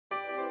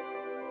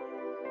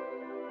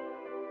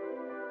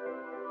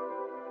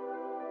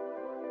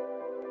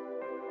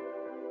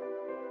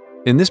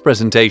In this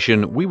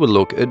presentation, we will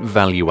look at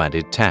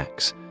value-added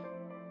tax.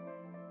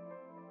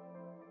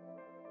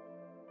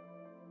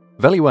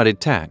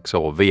 Value-added tax,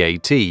 or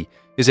VAT,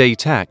 is a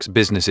tax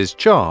businesses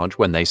charge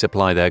when they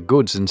supply their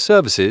goods and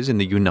services in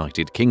the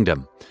United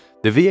Kingdom.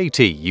 The VAT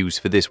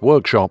used for this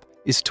workshop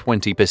is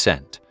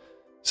 20%.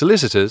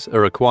 Solicitors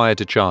are required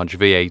to charge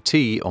VAT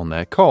on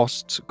their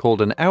costs,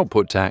 called an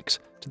output tax,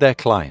 to their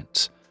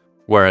clients,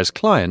 whereas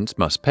clients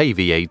must pay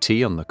VAT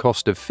on the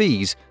cost of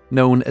fees,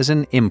 known as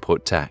an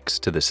input tax,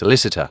 to the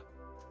solicitor.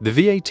 The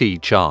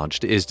VAT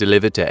charged is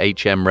delivered to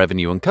HM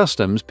Revenue and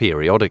Customs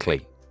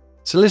periodically.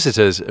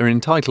 Solicitors are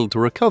entitled to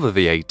recover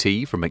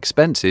VAT from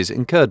expenses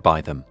incurred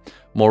by them.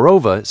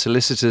 Moreover,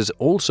 solicitors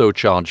also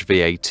charge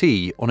VAT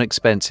on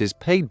expenses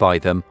paid by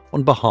them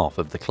on behalf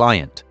of the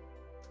client.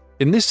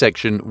 In this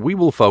section, we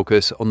will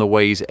focus on the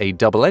ways a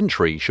double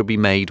entry should be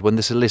made when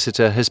the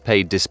solicitor has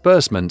paid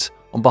disbursements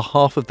on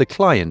behalf of the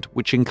client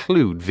which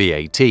include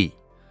VAT.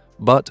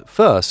 But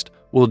first,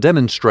 we'll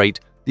demonstrate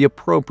the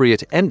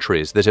appropriate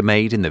entries that are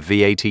made in the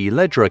VAT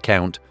ledger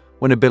account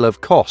when a bill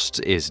of costs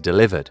is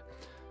delivered.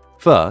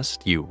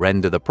 First, you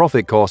render the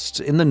profit costs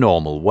in the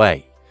normal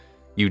way.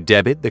 You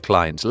debit the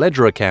client's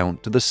ledger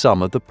account to the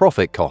sum of the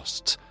profit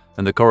costs,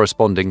 and the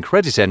corresponding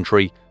credit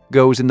entry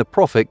goes in the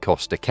profit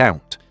cost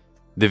account.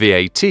 The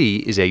VAT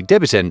is a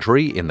debit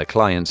entry in the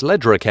client's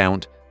ledger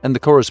account and the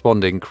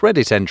corresponding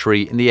credit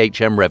entry in the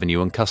HM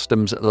Revenue and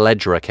Customs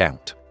ledger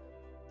account.